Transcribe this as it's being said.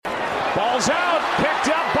Ball's out, picked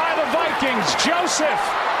up by the Vikings. Joseph,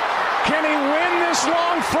 can he win this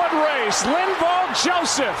long foot race? Linval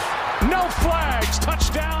Joseph, no flags,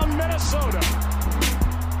 touchdown Minnesota.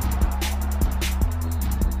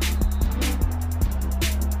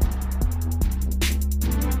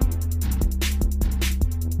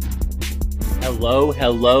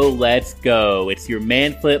 Hello, let's go. It's your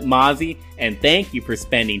man Flip Mozzie, and thank you for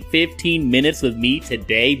spending 15 minutes with me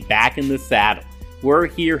today back in the saddle. We're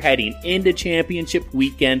here heading into championship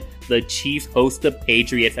weekend. The Chiefs host the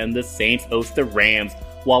Patriots and the Saints host the Rams,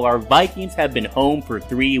 while our Vikings have been home for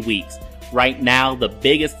 3 weeks. Right now, the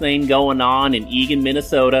biggest thing going on in Eagan,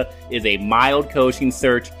 Minnesota is a mild coaching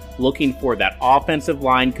search looking for that offensive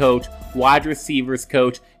line coach, wide receivers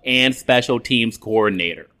coach, and special teams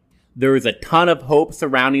coordinator. There is a ton of hope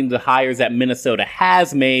surrounding the hires that Minnesota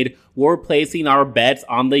has made. We're placing our bets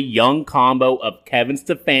on the young combo of Kevin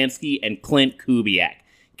Stefanski and Klint Kubiak.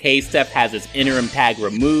 K-Steph has his interim tag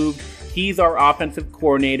removed. He's our offensive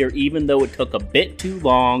coordinator, even though it took a bit too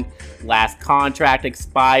long. Last contract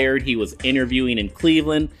expired. He was interviewing in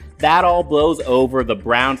Cleveland. That all blows over. The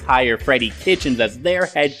Browns hire Freddie Kitchens as their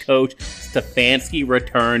head coach. Stefanski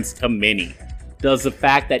returns to Minnie. Does the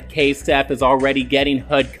fact that K-Steph is already getting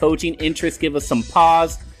head coaching interest give us some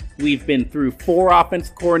pause? We've been through 4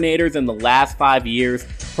 offensive coordinators in the last 5 years.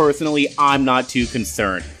 Personally, I'm not too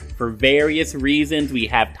concerned. For various reasons, we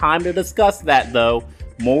have time to discuss that though.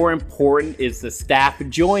 More important is the staff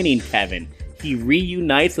joining Kevin. He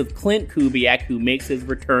reunites with Klint Kubiak, who makes his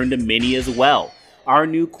return to Minnie as well. Our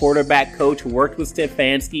new quarterback coach worked with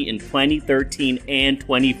Stefanski in 2013 and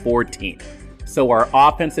 2014. So our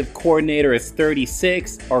offensive coordinator is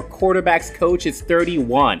 36, our quarterback's coach is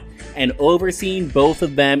 31, and overseeing both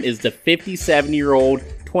of them is the 57-year-old,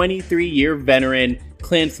 23-year veteran,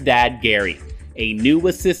 Klint's dad, Gary, a new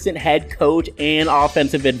assistant head coach and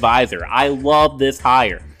offensive advisor. I love this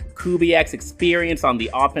hire. Kubiak's experience on the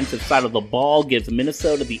offensive side of the ball gives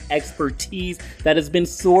Minnesota the expertise that has been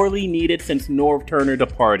sorely needed since Norv Turner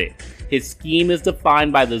departed. His scheme is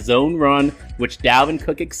defined by the zone run, which Dalvin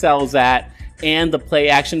Cook excels at, and the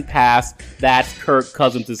play-action pass, that's Kirk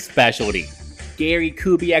Cousins' specialty. Gary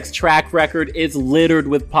Kubiak's track record is littered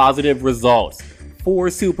with positive results.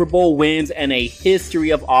 4 Super Bowl wins and a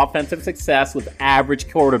history of offensive success with average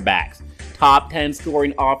quarterbacks. Top 10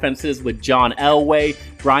 scoring offenses with John Elway,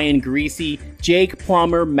 Brian Griese, Jake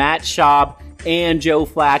Plummer, Matt Schaub, and Joe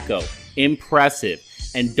Flacco. Impressive.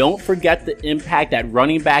 And don't forget the impact at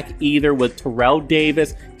running back either with Terrell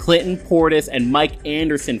Davis, Clinton Portis, and Mike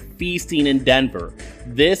Anderson feasting in Denver.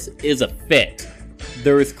 This is a fit.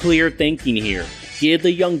 There is clear thinking here. Give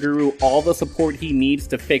the young guru all the support he needs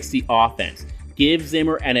to fix the offense. Give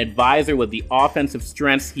Zimmer an advisor with the offensive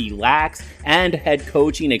strengths he lacks and head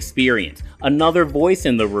coaching experience. Another voice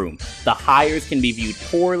in the room. The hires can be viewed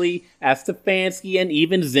poorly as Stefanski and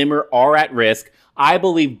even Zimmer are at risk. I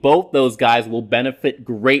believe both those guys will benefit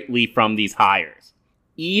greatly from these hires.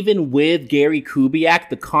 Even with Gary Kubiak,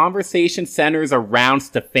 the conversation centers around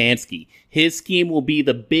Stefanski. His scheme will be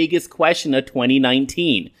the biggest question of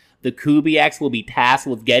 2019. The Kubiaks will be tasked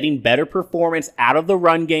with getting better performance out of the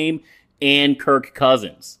run game and Kirk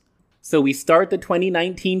Cousins. So we start the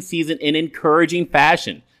 2019 season in encouraging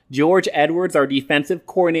fashion. George Edwards, our defensive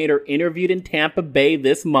coordinator, interviewed in Tampa Bay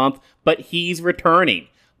this month, but he's returning.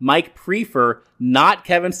 Mike Prefer, not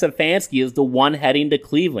Kevin Stefanski, is the one heading to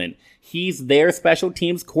Cleveland. He's their special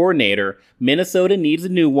teams coordinator. Minnesota needs a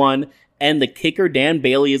new one, and the kicker Dan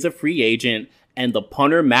Bailey is a free agent, and the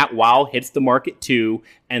punter Matt Wow hits the market too,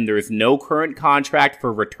 and there's no current contract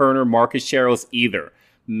for returner Marcus Sherrills either.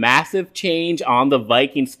 Massive change on the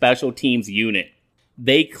Vikings special teams unit.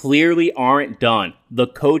 They clearly aren't done. The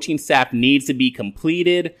coaching staff needs to be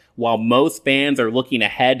completed. While most fans are looking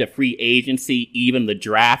ahead to free agency, even the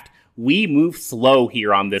draft, we move slow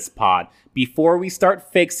here on this pod. Before we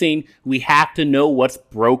start fixing, we have to know what's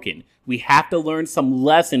broken. We have to learn some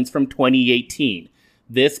lessons from 2018.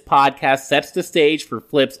 This podcast sets the stage for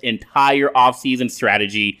Flip's entire offseason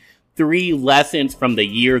strategy. 3 lessons from the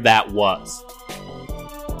year that was.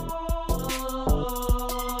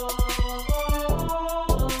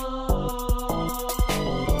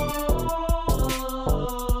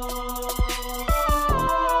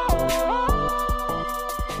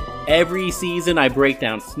 Every season, I break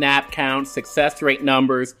down snap counts, success rate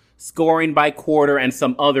numbers, scoring by quarter, and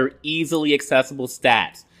some other easily accessible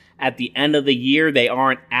stats. At the end of the year, they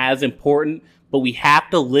aren't as important, but we have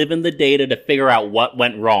to live in the data to figure out what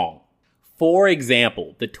went wrong. For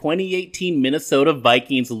example, the 2018 Minnesota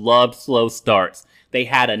Vikings loved slow starts. They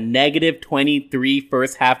had a negative 23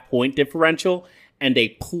 first half point differential and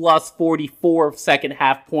a plus 44 second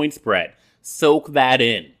half point spread. Soak that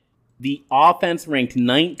in. The offense ranked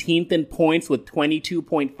 19th in points with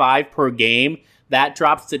 22.5 per game. That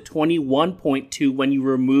drops to 21.2 when you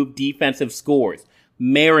remove defensive scores.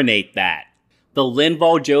 Marinate that. The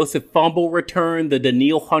Linval Joseph fumble return, the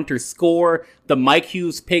Danielle Hunter score, the Mike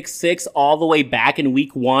Hughes pick six all the way back in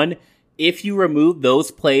week 1. If you remove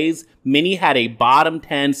those plays, Mini had a bottom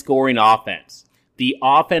 10 scoring offense. The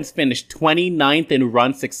offense finished 29th in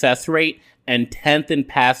run success rate and 10th in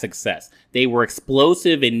pass success. They were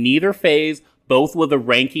explosive in neither phase, both with a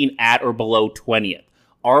ranking at or below 20th.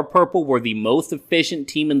 Our Purple were the most efficient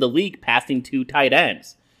team in the league, passing 2 tight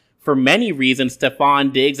ends. For many reasons,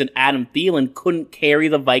 Stephon Diggs and Adam Thielen couldn't carry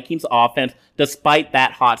the Vikings offense despite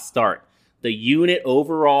that hot start. The unit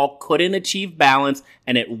overall couldn't achieve balance,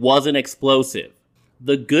 and it wasn't explosive.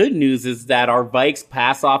 The good news is that our Vikes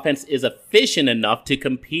pass offense is efficient enough to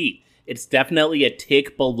compete. It's definitely a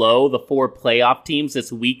tick below the 4 playoff teams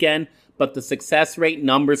this weekend, but the success rate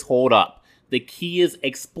numbers hold up. The key is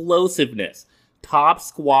explosiveness. Top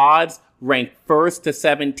squads rank 1st to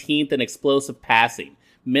 17th in explosive passing.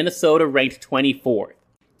 Minnesota ranked 24th.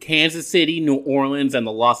 Kansas City, New Orleans, and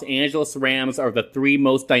the Los Angeles Rams are the 3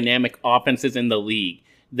 most dynamic offenses in the league.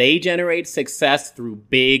 They generate success through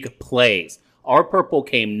big plays. Our Purple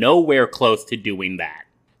came nowhere close to doing that.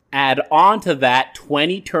 Add on to that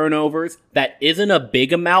 20 turnovers. That isn't a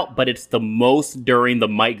big amount, but it's the most during the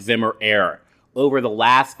Mike Zimmer era. Over the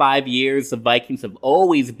last 5 years, the Vikings have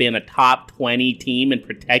always been a top 20 team in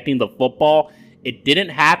protecting the football. It didn't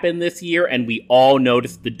happen this year, and we all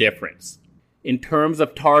noticed the difference. In terms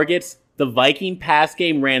of targets, the Viking pass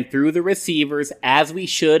game ran through the receivers, as we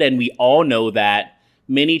should, and we all know that.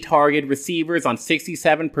 Mini target receivers on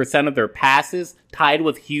 67% of their passes, tied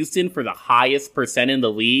with Houston for the highest percent in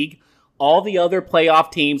the league. All the other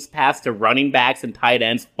playoff teams pass to running backs and tight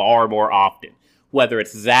ends far more often. Whether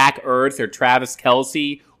it's Zach Ertz or Travis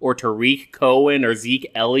Kelce, or Tariq Cohen or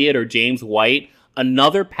Zeke Elliott or James White,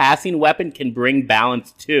 another passing weapon can bring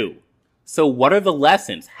balance too. So what are the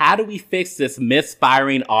lessons? How do we fix this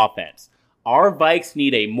misfiring offense? Our Vikes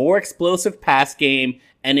need a more explosive pass game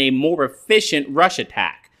and a more efficient rush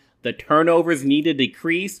attack. The turnovers need to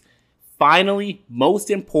decrease. Finally, most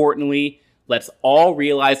importantly, let's all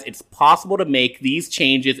realize it's possible to make these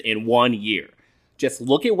changes in 1 year. Just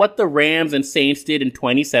look at what the Rams and Saints did in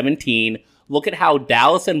 2017. Look at how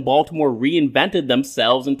Dallas and Baltimore reinvented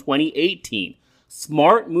themselves in 2018.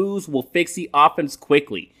 Smart moves will fix the offense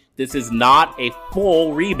quickly. This is not a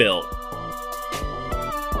full rebuild.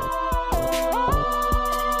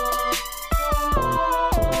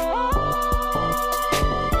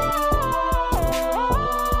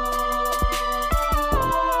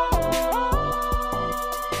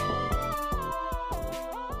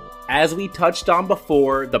 As we touched on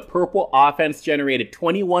before, the Purple offense generated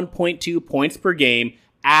 21.2 points per game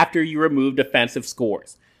after you remove defensive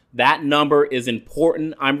scores. That number is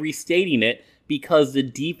important. I'm restating it because the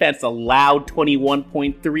defense allowed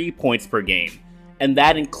 21.3 points per game, and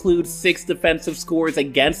that includes 6 defensive scores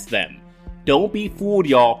against them. Don't be fooled,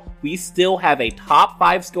 y'all. We still have a top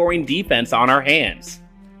 5 scoring defense on our hands.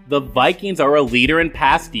 The Vikings are a leader in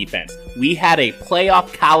pass defense. We had a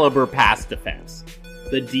playoff caliber pass defense.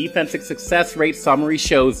 The defensive success rate summary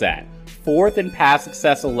shows that. 4th in pass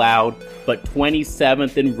success allowed, but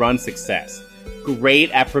 27th in run success.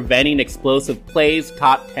 Great at preventing explosive plays,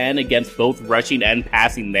 top 10 against both rushing and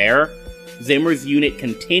passing there. Zimmer's unit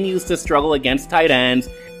continues to struggle against tight ends,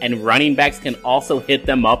 and running backs can also hit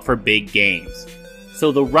them up for big games.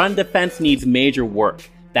 So the run defense needs major work.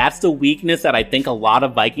 That's the weakness that I think a lot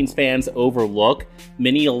of Vikings fans overlook.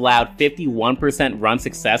 Mini allowed 51% run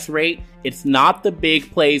success rate. It's not the big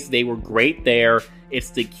plays, they were great there. It's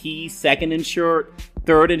the key 2nd and short,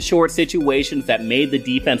 3rd and short situations that made the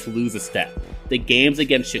defense lose a step. The games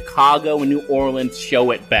against Chicago and New Orleans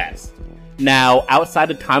show it best. Now,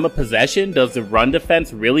 outside of time of possession, does the run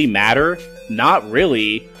defense really matter? Not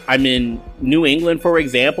really. I mean, New England, for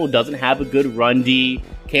example, doesn't have a good run D.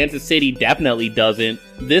 Kansas City definitely doesn't.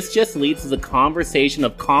 This just leads to the conversation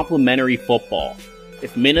of complementary football.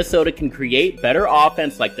 If Minnesota can create better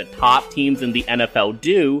offense like the top teams in the NFL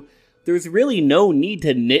do, there's really no need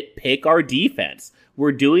to nitpick our defense.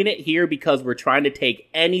 We're doing it here because we're trying to take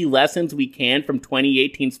any lessons we can from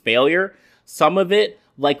 2018's failure. Some of it,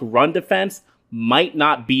 like run defense, might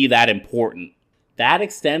not be that important. That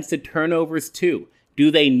extends to turnovers too. Do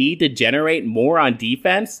they need to generate more on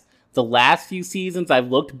defense? The last few seasons, I've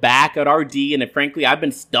looked back at our D, and frankly, I've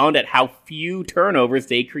been stunned at how few turnovers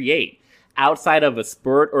they create. Outside of a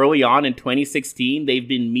spurt early on in 2016, they've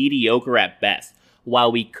been mediocre at best.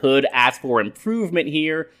 While we could ask for improvement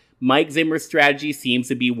here, Mike Zimmer's strategy seems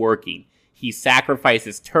to be working. He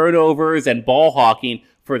sacrifices turnovers and ball hawking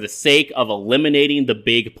for the sake of eliminating the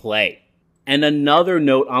big play. And another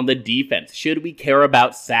note on the defense, should we care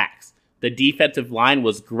about sacks? The defensive line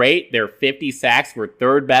was great, their 50 sacks were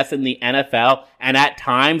third best in the NFL, and at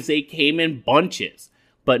times they came in bunches.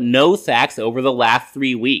 But no sacks over the last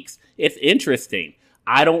 3 weeks. It's interesting.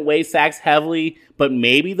 I don't weigh sacks heavily, but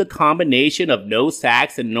maybe the combination of no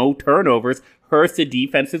sacks and no turnovers hurts the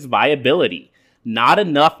defense's viability. Not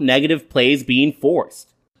enough negative plays being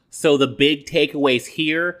forced. So the big takeaways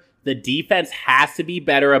here, the defense has to be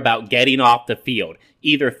better about getting off the field,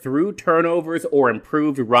 either through turnovers or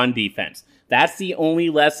improved run defense. That's the only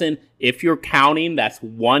lesson. If you're counting, that's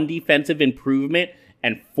 1 defensive improvement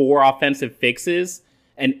and 4 offensive fixes.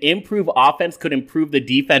 An improved offense could improve the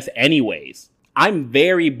defense anyways. I'm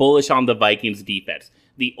very bullish on the Vikings defense.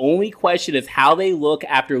 The only question is how they look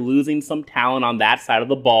after losing some talent on that side of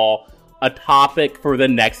the ball, a topic for the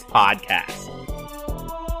next podcast.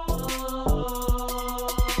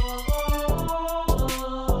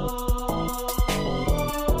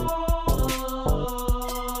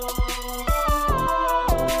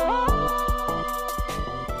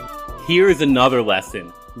 Here's another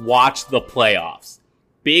lesson. Watch the playoffs.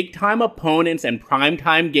 Big-time opponents and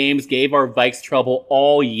primetime games gave our Vikes trouble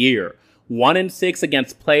all year. 1-6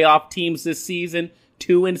 against playoff teams this season,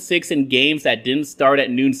 2-6 in games that didn't start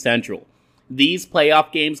at noon central. These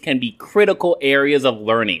playoff games can be critical areas of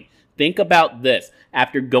learning. Think about this.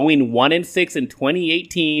 After going 1-6 in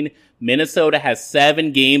 2018, Minnesota has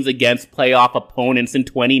 7 games against playoff opponents in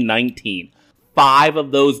 2019. 5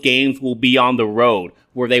 of those games will be on the road,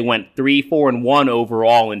 where they went 3-4-1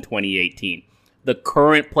 overall in 2018. The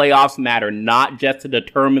current playoffs matter not just to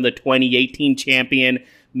determine the 2018 champion.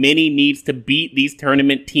 Minnie needs to beat these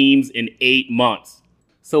tournament teams in 8 months.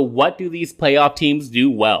 So what do these playoff teams do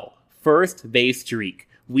well? First, they streak.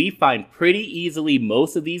 We find pretty easily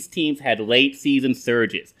most of these teams had late season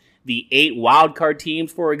surges. The 8 wildcard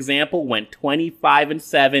teams, for example, went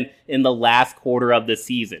 25-7 in the last quarter of the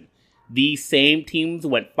season. These same teams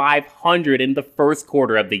went 500 in the first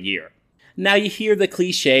quarter of the year. Now you hear the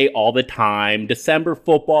cliche all the time, December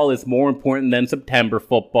football is more important than September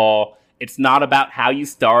football. It's not about how you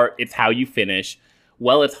start, it's how you finish.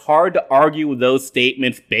 Well, it's hard to argue with those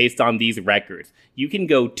statements based on these records. You can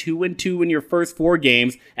go 2-2 in your first 4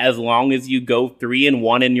 games as long as you go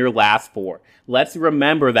 3-1 in your last 4. Let's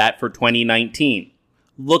remember that for 2019.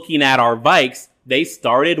 Looking at our Vikes, they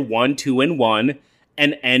started 1-2-1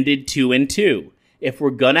 and ended 2-2. If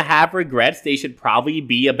we're gonna have regrets, they should probably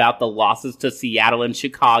be about the losses to Seattle and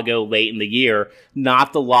Chicago late in the year,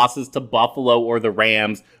 not the losses to Buffalo or the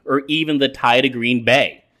Rams, or even the tie to Green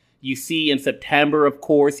Bay. You see, in September, of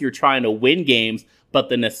course, you're trying to win games, but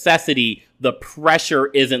the necessity, the pressure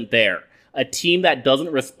isn't there. A team that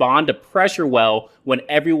doesn't respond to pressure well when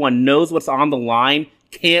everyone knows what's on the line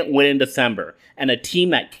can't win in December. And a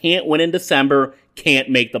team that can't win in December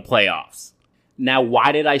can't make the playoffs. Now,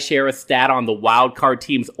 why did I share a stat on the wildcard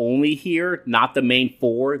teams only here, not the main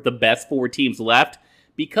 4, the best 4 teams left?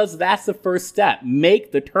 Because that's the first step.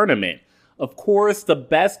 Make the tournament. Of course, the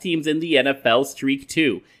best teams in the NFL streak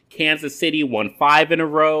too. Kansas City won 5 in a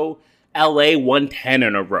row. LA won 10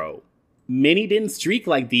 in a row. Many didn't streak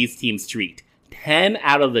like these teams streaked. 10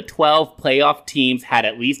 out of the 12 playoff teams had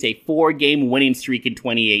at least a 4-game winning streak in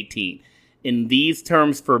 2018. In these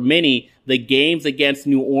terms, for many, the games against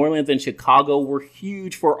New Orleans and Chicago were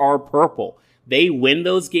huge for our purple. They win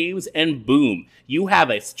those games and boom, you have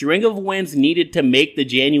a string of wins needed to make the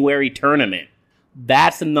January tournament.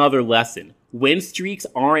 That's another lesson. Win streaks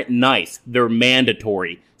aren't nice, they're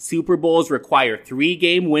mandatory. Super Bowls require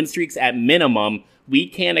 3-game win streaks at minimum. We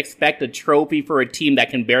can't expect a trophy for a team that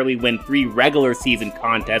can barely win 3 regular season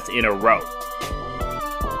contests in a row.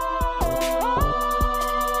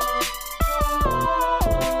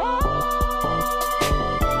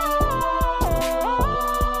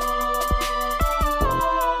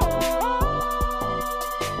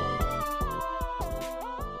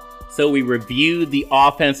 So we reviewed the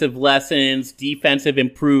offensive lessons, defensive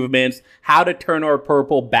improvements, how to turn our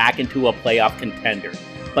purple back into a playoff contender.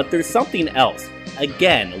 But there's something else.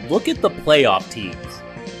 Again, look at the playoff teams.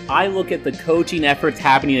 I look at the coaching efforts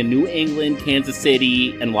happening in New England, Kansas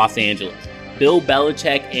City, and Los Angeles. Bill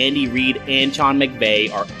Belichick, Andy Reid, and Sean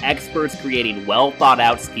McVay are experts creating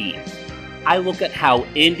well-thought-out schemes. I look at how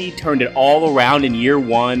Indy turned it all around in year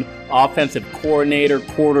 1, offensive coordinator,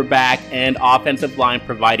 quarterback, and offensive line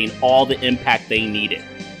providing all the impact they needed.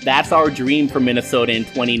 That's our dream for Minnesota in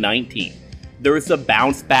 2019. There's a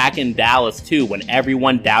bounce back in Dallas too when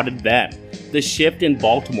everyone doubted them. The shift in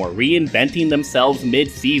Baltimore, reinventing themselves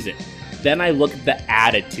mid-season. Then I look at the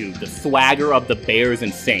attitude, the swagger of the Bears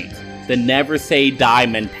and Saints, the never-say-die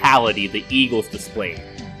mentality the Eagles displayed.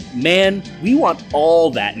 Man, we want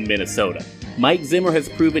all that in Minnesota. Mike Zimmer has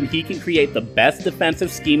proven he can create the best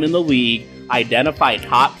defensive scheme in the league, identify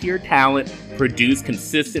top-tier talent, produce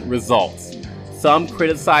consistent results. Some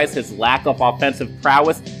criticize his lack of offensive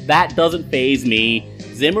prowess. That doesn't faze me.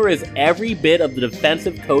 Zimmer is every bit of the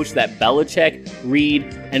defensive coach that Belichick, Reid,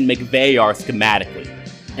 and McVay are schematically.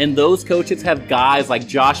 And those coaches have guys like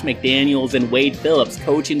Josh McDaniels and Wade Phillips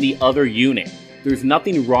coaching the other unit. There's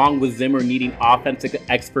nothing wrong with Zimmer needing offensive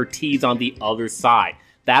expertise on the other side.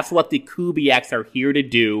 That's what the Kubiaks are here to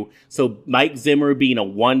do, so Mike Zimmer being a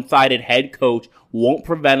one-sided head coach won't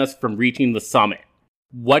prevent us from reaching the summit.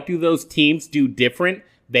 What do those teams do different?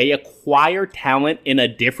 They acquire talent in a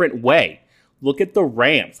different way. Look at the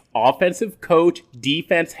Rams. Offensive coach,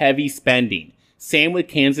 defense-heavy spending. Same with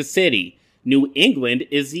Kansas City. New England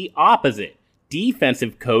is the opposite.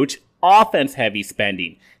 Defensive coach, offense-heavy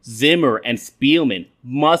spending. Zimmer and Spielman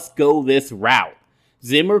must go this route.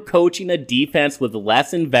 Zimmer coaching a defense with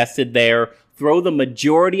less invested there, throw the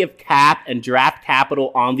majority of cap and draft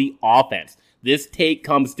capital on the offense. This take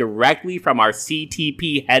comes directly from our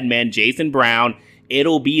CTP headman Jason Brown.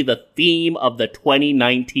 It'll be the theme of the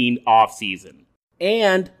 2019 offseason.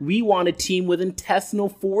 And we want a team with intestinal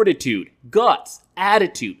fortitude, guts,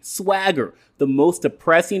 attitude, swagger. The most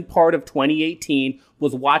depressing part of 2018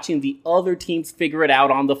 was watching the other teams figure it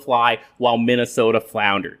out on the fly while Minnesota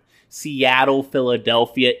floundered. Seattle,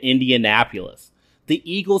 Philadelphia, Indianapolis. The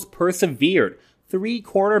Eagles persevered. 3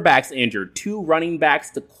 cornerbacks injured, 2 running backs,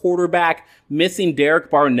 the quarterback, missing Derek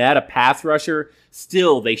Barnett, a pass rusher.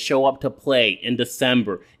 Still, they show up to play in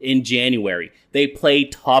December, in January. They play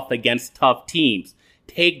tough against tough teams.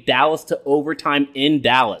 Take Dallas to overtime in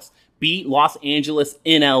Dallas. Beat Los Angeles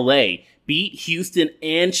in LA. Beat Houston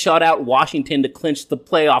and shut out Washington to clinch the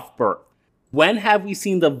playoff berth. When have we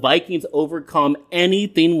seen the Vikings overcome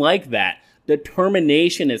anything like that?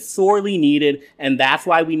 Determination is sorely needed, and that's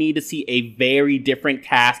why we need to see a very different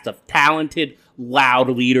cast of talented, loud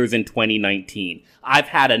leaders in 2019. I've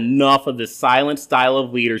had enough of this silent style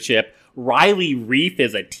of leadership. Riley Reiff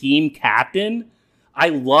is a team captain? I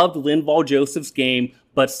loved Linval Joseph's game,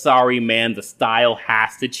 but sorry man, the style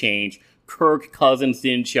has to change. Kirk Cousins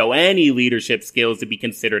didn't show any leadership skills to be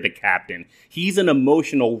considered a captain. He's an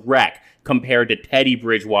emotional wreck compared to Teddy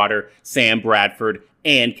Bridgewater, Sam Bradford,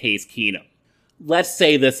 and Case Keenum. Let's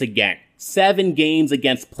say this again. 7 games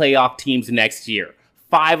against playoff teams next year.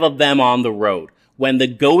 5 of them on the road. When the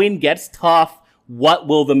going gets tough, what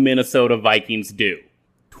will the Minnesota Vikings do?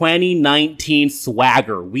 2019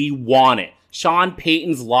 swagger. We want it. Sean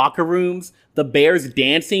Payton's locker rooms, the Bears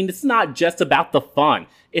dancing. It's not just about the fun.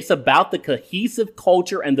 It's about the cohesive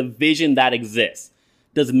culture and the vision that exists.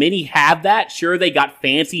 Does Minnie have that? Sure, they got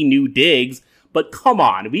fancy new digs, but come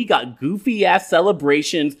on, we got goofy-ass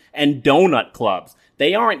celebrations and donut clubs.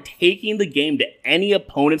 They aren't taking the game to any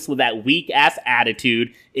opponents with that weak-ass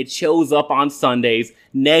attitude. It shows up on Sundays,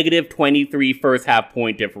 negative 23 first-half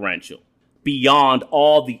point differential. Beyond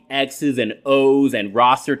all the X's and O's and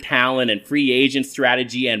roster talent and free agent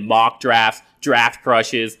strategy and mock drafts, draft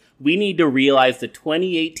crushes, we need to realize the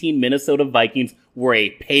 2018 Minnesota Vikings were a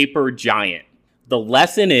paper giant. The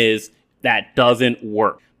lesson is that doesn't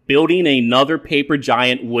work. Building another paper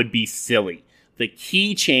giant would be silly. The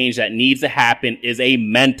key change that needs to happen is a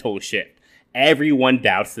mental shift. Everyone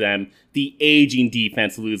doubts them. The aging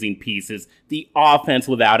defense losing pieces. The offense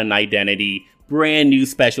without an identity. Brand new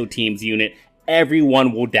special teams unit.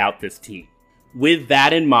 Everyone will doubt this team. With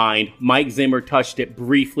that in mind, Mike Zimmer touched it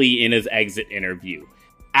briefly in his exit interview.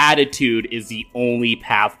 Attitude is the only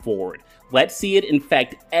path forward. Let's see it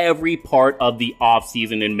infect every part of the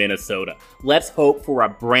offseason in Minnesota. Let's hope for a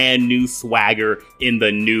brand new swagger in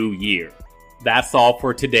the new year. That's all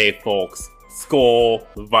for today, folks. Skol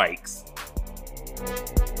Vikes.